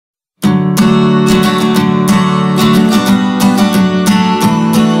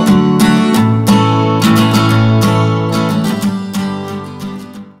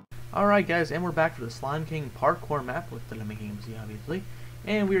Alright guys, and we're back for the Slime King parkour map with the dleymeister, obviously.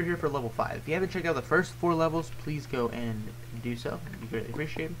 And we're here for level 5. If you haven't checked out the first 4 levels, please go and do so. It'd be greatly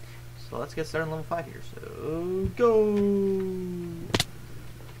appreciated. So let's get started on level 5 here. So, go!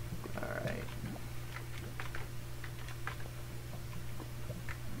 Alright.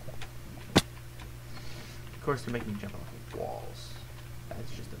 Of course, they're making me jump off of walls.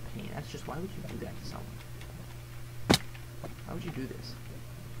 That's just a pain. That's just, why would you do that to someone? Why would you do this?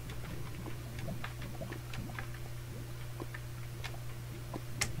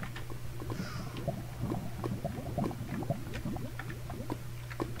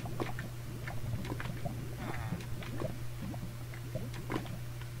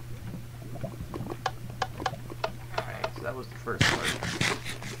 That was the first part.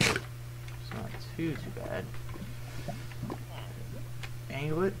 It's not too bad.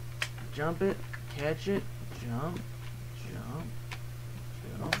 Angle it, jump it, catch it, jump, jump,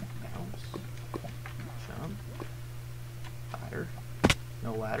 jump, bounce, jump, ladder.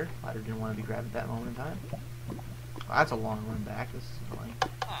 No ladder. Ladder didn't want to be grabbed at that moment in time. Well, that's a long run back. This is annoying.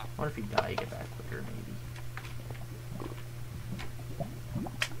 I wonder if you die, you get back quicker, maybe.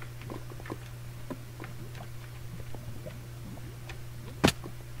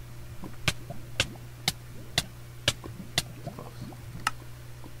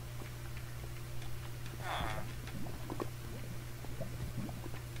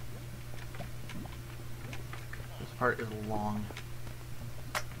 Part is long.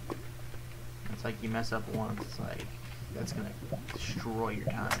 It's like you mess up once, it's like that's gonna destroy your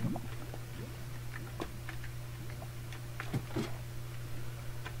time.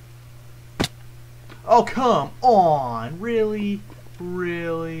 Oh, come on! Really?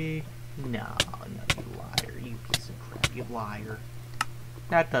 Really? No, you liar. You piece of crap. You liar.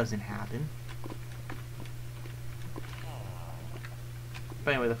 That doesn't happen.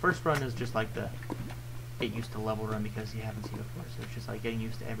 But anyway, the first run is just like the get used to level run because you haven't seen it before, so it's just like getting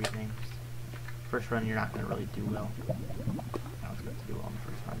used to everything. First run, you're not going to really do well. I was going to do well in the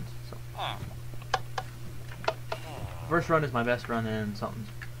first run, so. First run is my best run, and something's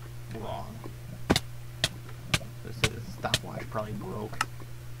wrong. This stopwatch probably broke.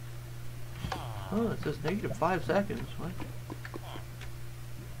 Oh, it says -5 seconds. What?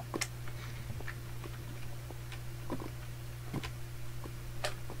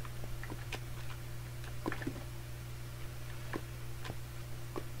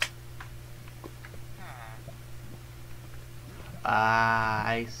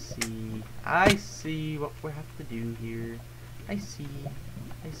 I see. I see what we have to do here. I see.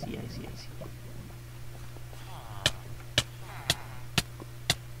 I see. I see. I see.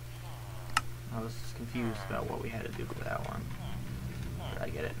 I was confused about what we had to do for that one. But I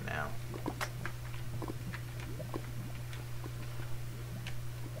get it now.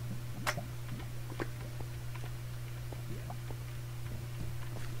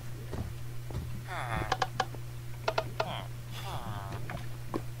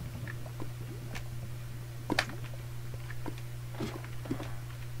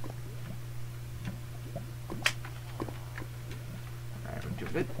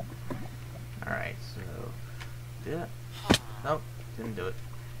 Good. Alright, so yeah. Nope, didn't do it.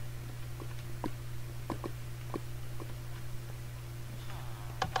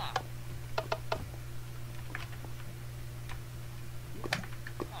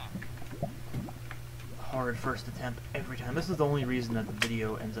 Hard first attempt every time. This is the only reason that the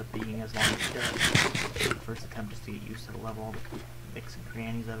video ends up being as long as it does. First attempt just to get used to the level, all the nicks and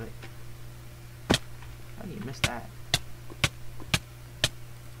crannies of it. How do you miss that?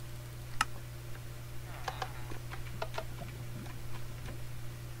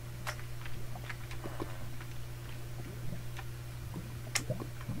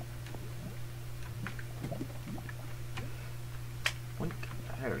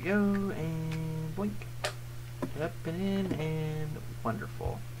 There we go, and boink. Up and in, and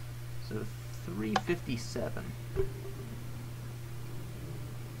wonderful. So 357.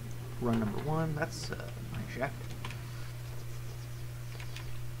 Run number 1. That's my check.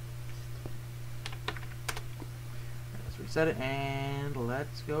 Let's reset it, and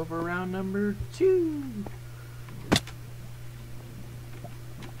let's go for round number 2.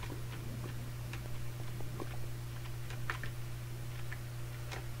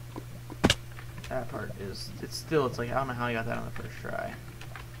 That part is, it's like, I don't know how I got that on the first try.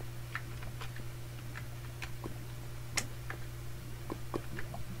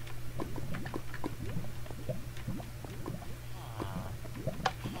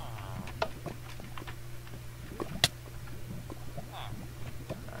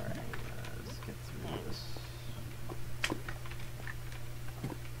 Alright, let's get through this.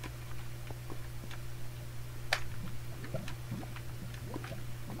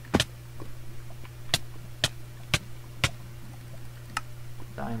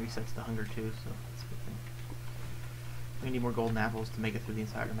 dying resets the hunger too, so that's a good thing. We need more golden apples to make it through the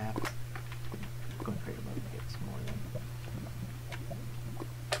entire map. I'm going to trade them up and get some more of them.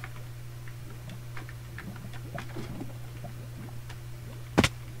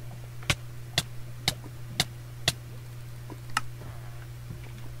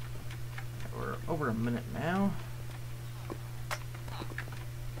 We're over a minute now.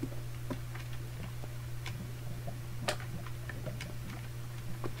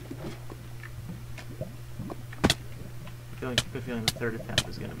 Good feeling the third attempt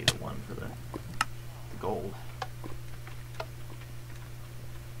is going to be the one for the gold.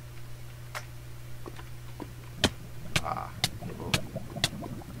 Ah, okay, well.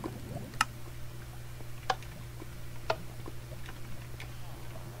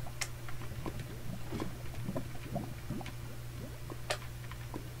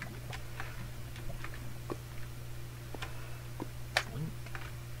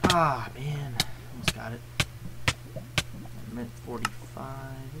 Ah, man, almost got it. Minute 45.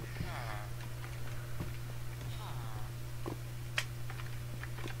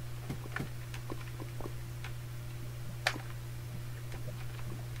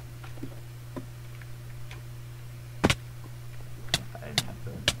 I didn't have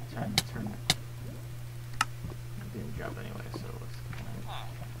the time to turn it. I didn't jump anyway, so it's fine.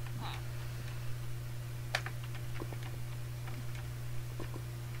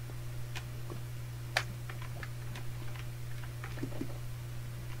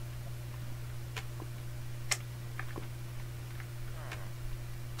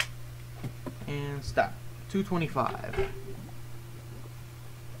 And stop. 225.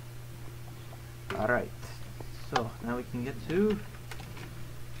 Alright. So now we can get to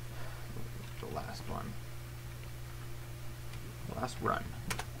the last one. Last run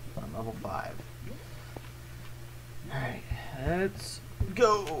on level 5. Alright, let's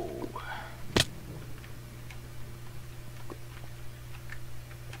go.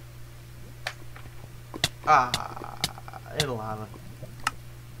 Ah, it'll lava.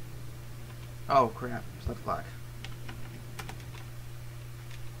 Oh crap, stuck clock.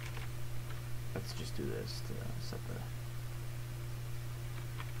 Let's just do this to set the...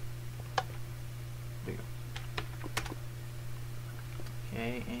 There you go.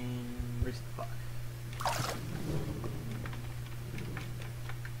 Okay, and reset the clock.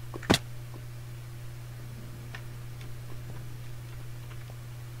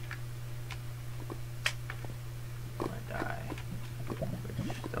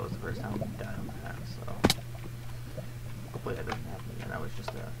 That was the first time we died on that, so hopefully that doesn't happen again. That was just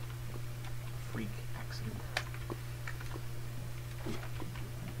a freak accident.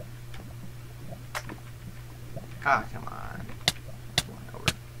 Ah, come on. Come on over.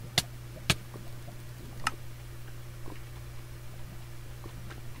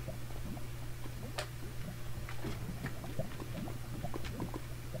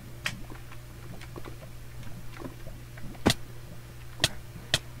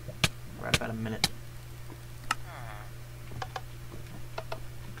 Right about a minute.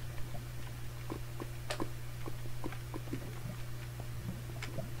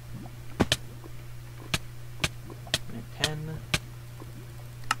 Minute 10.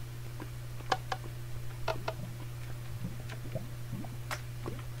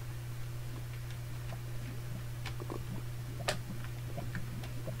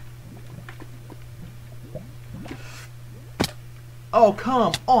 Oh,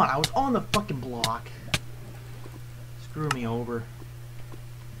 come on! I was on the fucking block. Screw me over.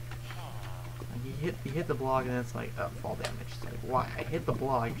 Like, you hit the block and it's like, oh, fall damage. It's like, why? I hit the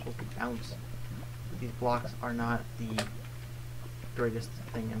block, you're supposed to bounce. These blocks are not the greatest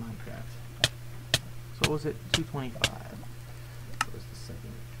thing in Minecraft. So what was it? 225. What was the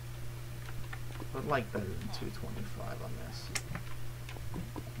second? I would like better than 225 on this.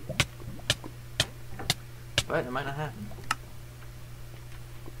 But it might not happen.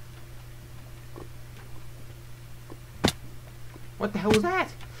 What the hell was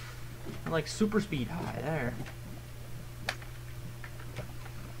that? I'm like super speed high there.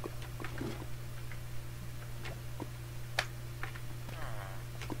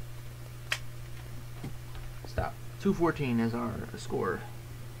 Stop. 214 is our score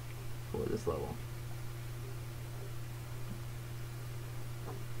for this level.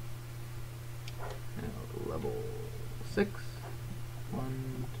 Level 6.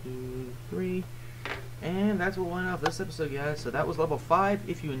 1, 2, 3. And that's what went off this episode, guys. So that was level 5.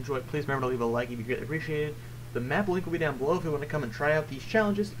 If you enjoyed, please remember to leave a like. It'd be greatly appreciated. The map link will be down below if you want to come and try out these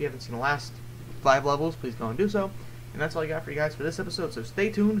challenges. If you haven't seen the last 5 levels, please go and do so. And that's all I got for you guys for this episode. So stay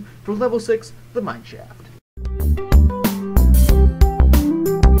tuned for level 6, the Mine Shaft.